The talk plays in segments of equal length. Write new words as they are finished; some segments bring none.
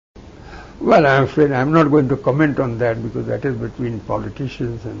Well, I'm afraid I'm not going to comment on that because that is between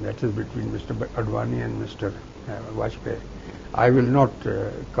politicians and that is between Mr. Advani and Mr. Vajpayee. I will not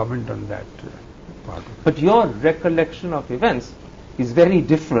comment on that part. But your recollection of events is very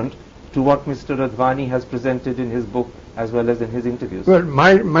different to what Mr. Advani has presented in his book as well as in his interviews. Well,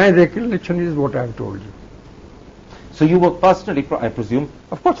 my recollection is what I've told you. So you were personally, I presume,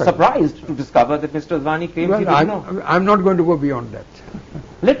 of course, surprised to discover that Mr. Advani claims he didn't know. I'm not going to go beyond that.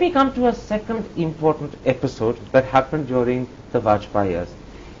 Let me come to a second important episode that happened during the Vajpayee years.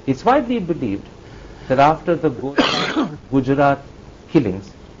 It's widely believed that after the Gujarat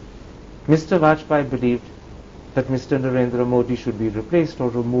killings, Mr. Vajpayee believed that Mr. Narendra Modi should be replaced or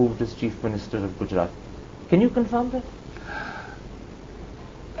removed as Chief Minister of Gujarat. Can you confirm that?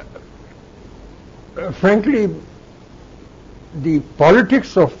 Frankly, the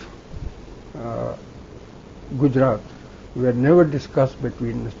politics of Gujarat were never discussed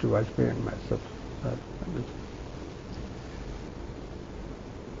between Mr. Vajpayee and myself.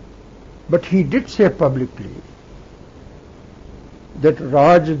 But he did say publicly that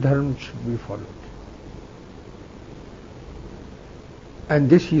Raj Dharma should be followed. And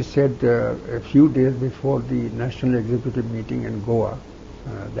this he said a few days before the National Executive meeting in Goa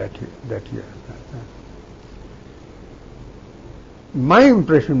that year. My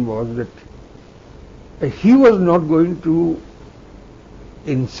impression was that he was not going to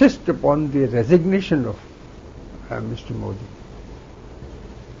insist upon the resignation of Mr. Modi,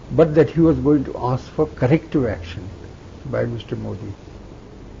 but that he was going to ask for corrective action by Mr. Modi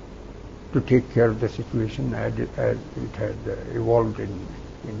to take care of the situation as it had evolved in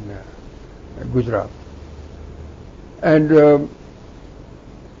Gujarat. And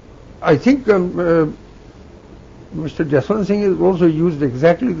I think Mr. Jaswant Singh has also used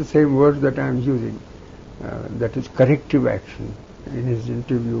exactly the same words that I am using, that is corrective action, in his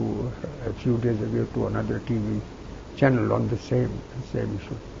interview a few days ago to another TV channel on the same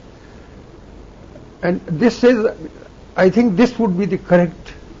issue. And this is, I think this would be the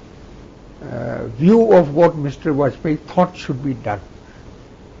correct view of what Mr. Vajpayee thought should be done.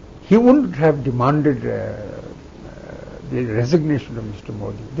 He wouldn't have demanded the resignation of Mr.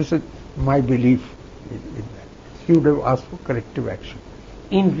 Modi. This is my belief in that. He would have asked for corrective action.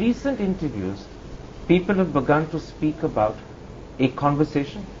 In recent interviews, people have begun to speak about a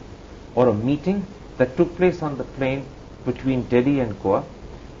conversation or a meeting that took place on the plane between Delhi and Goa.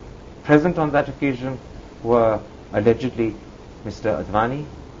 Present on that occasion were allegedly Mr. Advani,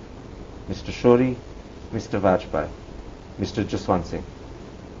 Mr. Shori, Mr. Vajpayee, Mr. Jaswant Singh.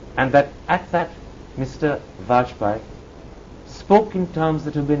 And that at that, Mr. Vajpayee spoke in terms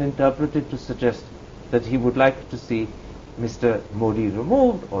that have been interpreted to suggest that he would like to see Mr. Modi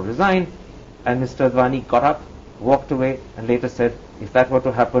removed or resign, and Mr. Advani got up, walked away, and later said, if that were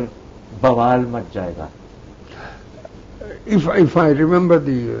to happen, bawal mat jayega. If I remember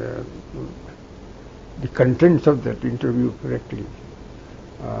the contents of that interview correctly,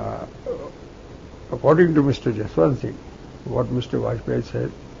 according to Mr. Jaswant Singh, what Mr. Vajpayee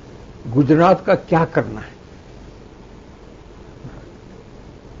said, Gujarat ka kya karna hai?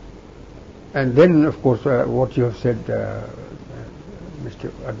 And then, of course, what you have said, Mr.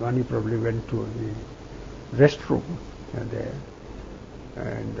 Advani probably went to the restroom there,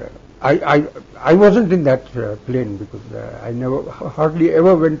 and I wasn't in that plane because I hardly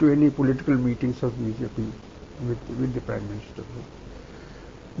ever went to any political meetings of BJP with the Prime Minister.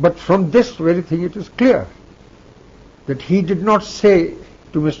 But from this very thing, it is clear that he did not say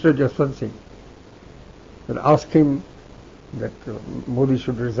to Mr. Jaswant Singh that ask him that Modi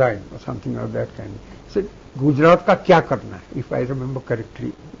should resign or something of that kind. He said, Gujarat ka kya karna hai? If I remember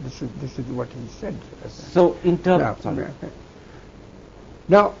correctly, this is what he said. So, in terms...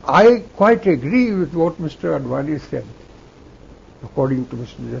 Now, I quite agree with what Mr. Advani said, according to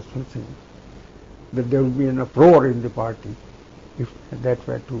Mr. Jaswant Singh, that there will be an uproar in the party if that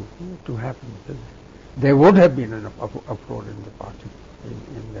were to happen. There would have been an uproar in the party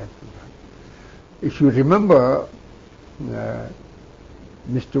in that regard. If you remember,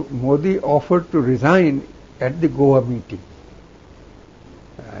 Mr. Modi offered to resign at the Goa meeting,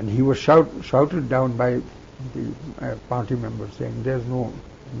 and he was shouted down by the party members saying there's no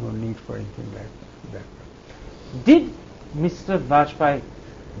need for anything like that. Did Mr. Vajpayee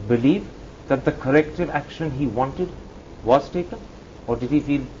believe that the corrective action he wanted was taken, or did he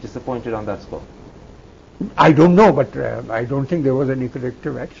feel disappointed on that score? I don't know, but I don't think there was any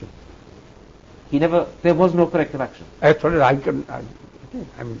corrective action. There was no corrective action. As far as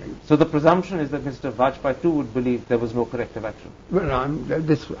so the presumption is that Mr. Vajpayee too would believe there was no corrective action. Well,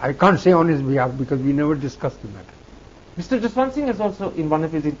 I can't say on his behalf because we never discussed the matter. Mr. Jaswant Singh has also, in one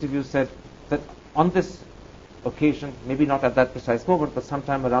of his interviews, said On this occasion, maybe not at that precise moment, but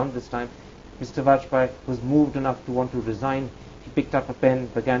sometime around this time, Mr. Vajpayee was moved enough to want to resign. He picked up a pen,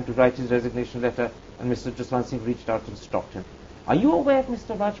 began to write his resignation letter, and Mr. Jaswant Singh reached out and stopped him. Are you aware of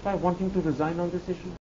Mr. Vajpayee wanting to resign on this issue?